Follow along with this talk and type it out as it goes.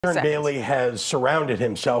Darren Bailey has surrounded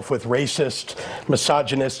himself with racist,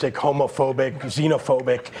 misogynistic, homophobic,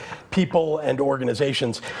 xenophobic people and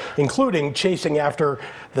organizations, including chasing after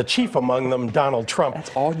the chief among them, Donald Trump.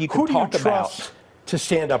 That's all you can Who do you talk about. trust to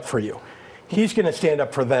stand up for you? He's going to stand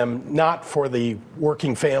up for them, not for the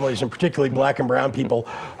working families, and particularly black and brown people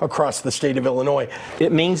across the state of Illinois.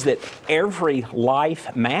 It means that every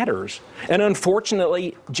life matters. And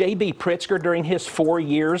unfortunately, J.B. Pritzker, during his 4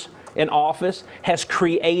 years in office, has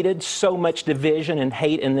created so much division and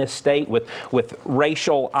hate in this state with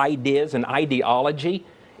racial ideas and ideology.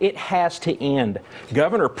 It has to end.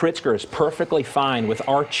 Governor Pritzker is perfectly fine with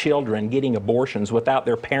our children getting abortions without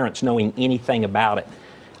their parents knowing anything about it.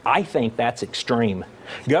 I think that's extreme.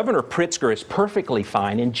 Governor Pritzker is perfectly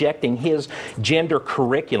fine injecting his gender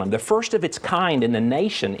curriculum, the first of its kind in the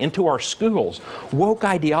nation, into our schools. Woke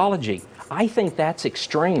ideology. I think that's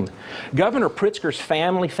extreme. Governor Pritzker's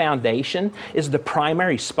Family Foundation is the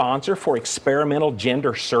primary sponsor for experimental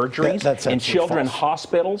gender surgeries in children's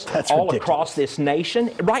hospitals all across this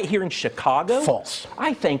nation, right here in Chicago. False.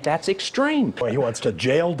 I think that's extreme. He wants to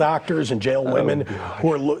jail doctors and jail women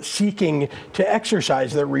who are seeking to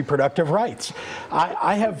exercise their reproductive rights.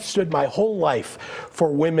 I have stood my whole life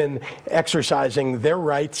for women exercising their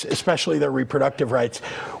rights, especially their reproductive rights.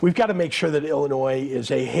 We've got to make sure that Illinois is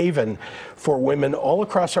a haven for women all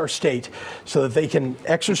across our state so that they can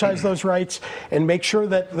exercise those rights and make sure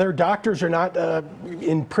that their doctors are not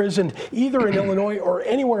imprisoned either in Illinois or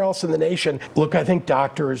anywhere else in the nation. Look, I think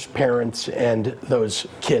doctors, parents, and those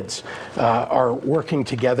kids are working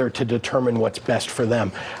together to determine what's best for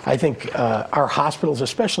them. I think our hospitals,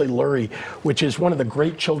 especially Lurie, which is one of the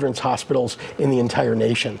great children's hospitals in the entire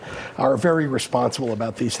nation, are very responsible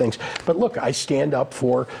about these things. But look, I stand up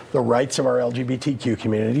for the rights of our LGBTQ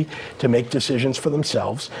community to make decisions for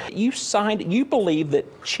themselves. You believe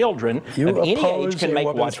that children of any age can make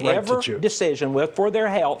whatever decision for their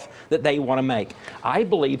health that they want to make. I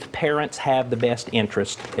believe parents have the best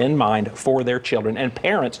interest in mind for their children, and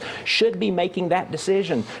parents should be making that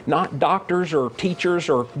decision, not doctors or teachers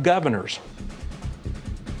or governors.